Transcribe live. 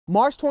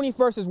March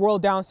 21st is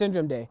World Down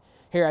Syndrome Day.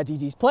 Here at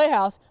Gigi's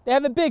Playhouse, they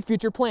have a big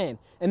future plan,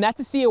 and that's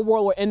to see a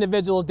world where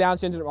individuals with Down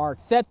syndrome are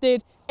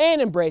accepted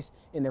and embraced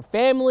in their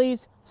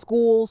families,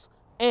 schools,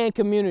 and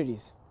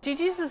communities.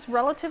 Gigi's is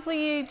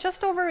relatively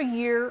just over a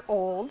year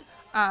old,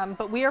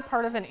 but we are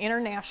part of an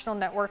international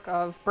network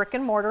of brick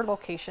and mortar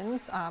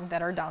locations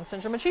that are Down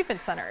Syndrome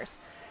Achievement Centers.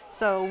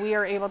 So we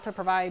are able to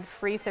provide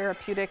free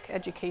therapeutic,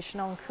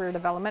 educational, and career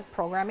development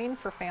programming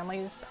for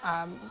families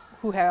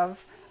who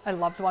have a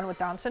loved one with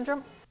Down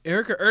syndrome.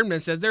 Erica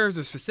Erdman says there is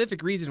a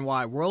specific reason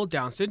why World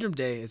Down Syndrome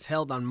Day is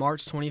held on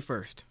March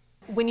 21st.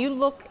 When you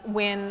look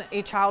when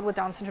a child with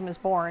Down syndrome is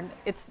born,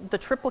 it's the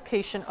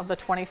triplication of the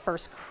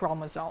 21st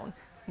chromosome,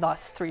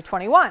 thus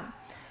 321.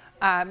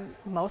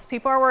 Most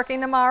people are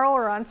working tomorrow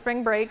or on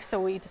spring break, so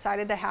we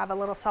decided to have a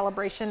little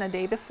celebration a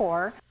day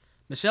before.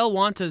 Michelle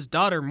Wanta's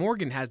daughter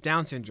Morgan has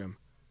Down syndrome,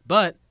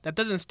 but that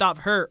doesn't stop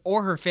her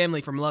or her family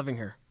from loving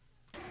her.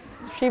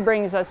 She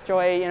brings us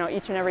joy,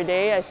 each and every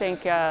day. I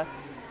think,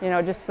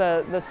 just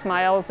the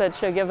smiles that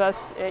she'll give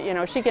us.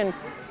 She can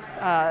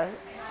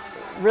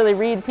really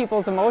read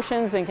people's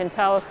emotions and can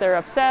tell if they're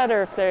upset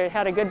or if they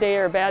had a good day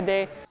or a bad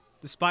day.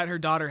 Despite her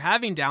daughter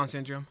having Down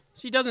syndrome,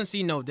 she doesn't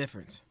see no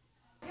difference.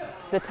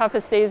 The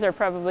toughest days are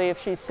probably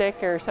if she's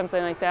sick or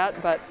something like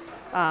that, but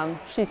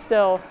she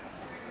still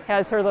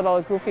has her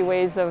little goofy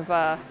ways of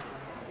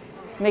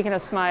making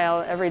us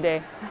smile every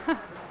day.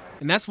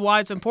 And that's why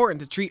it's important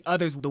to treat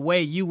others the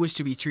way you wish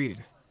to be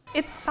treated.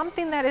 It's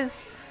something that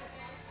is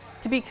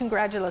to be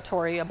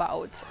congratulatory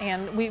about,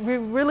 and we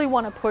really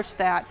want to push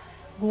that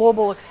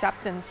global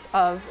acceptance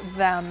of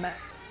them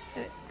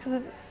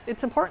because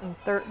it's important.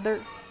 They're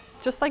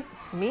just like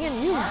me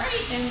and you.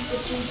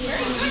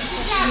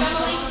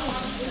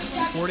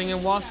 Reporting in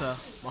Wausau,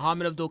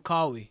 Mohammed Abdul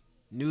Kawi,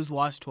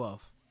 Newswatch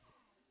 12.